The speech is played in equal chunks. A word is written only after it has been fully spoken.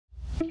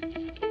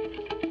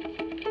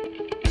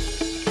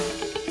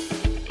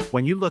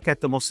When you look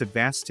at the most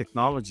advanced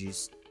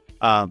technologies,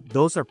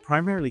 those are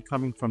primarily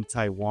coming from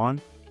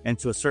Taiwan and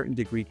to a certain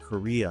degree,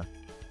 Korea.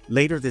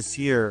 Later this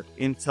year,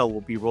 Intel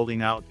will be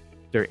rolling out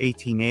their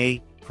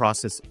 18A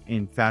process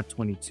in Fab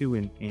 22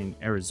 in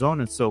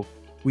Arizona. So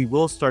we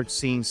will start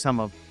seeing some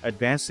of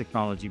advanced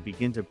technology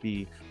begin to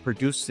be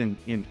produced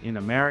in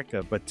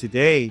America. But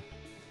today,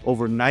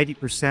 over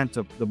 90%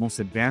 of the most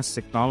advanced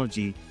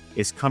technology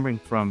is coming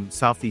from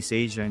Southeast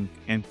Asia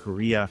and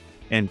Korea,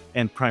 and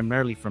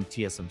primarily from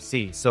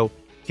TSMC. So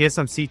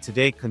TSMC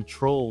today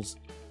controls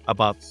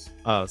about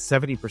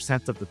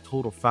 70% of the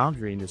total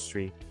foundry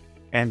industry,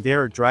 and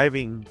they're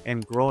driving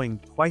and growing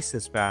twice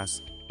as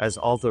fast as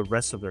all the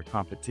rest of their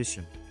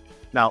competition.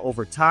 Now,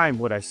 over time,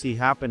 what I see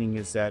happening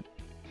is that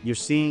you're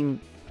seeing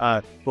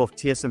both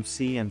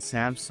TSMC and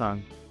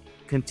Samsung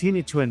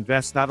continue to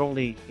invest not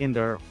only in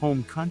their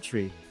home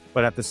country,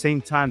 but at the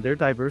same time, they're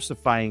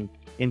diversifying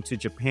into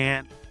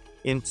Japan,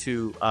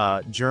 into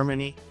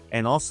Germany,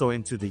 and also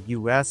into the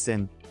US.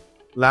 And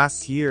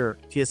last year,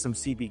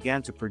 TSMC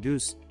began to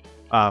produce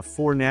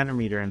 4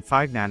 nanometer and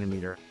 5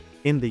 nanometer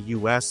in the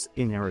US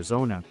in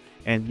Arizona.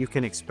 And you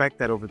can expect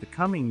that over the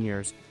coming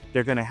years,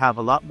 they're going to have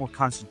a lot more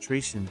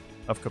concentration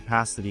of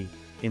capacity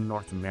in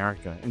North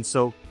America. And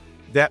so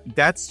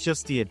that's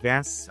just the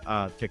advanced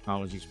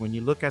technologies. When you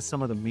look at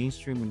some of the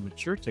mainstream and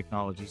mature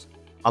technologies,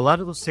 a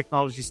lot of those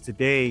technologies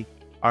today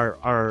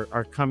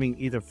are coming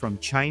either from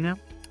China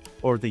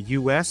or the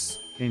US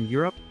and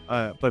Europe,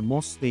 but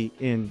mostly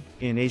in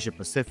Asia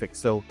Pacific.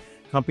 So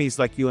companies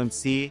like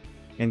UMC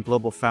and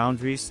Global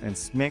Foundries and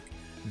SMIC,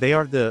 they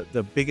are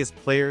the biggest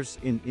players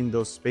in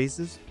those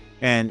spaces,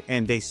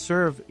 and they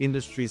serve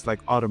industries like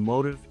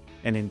automotive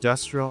and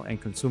industrial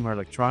and consumer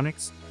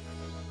electronics.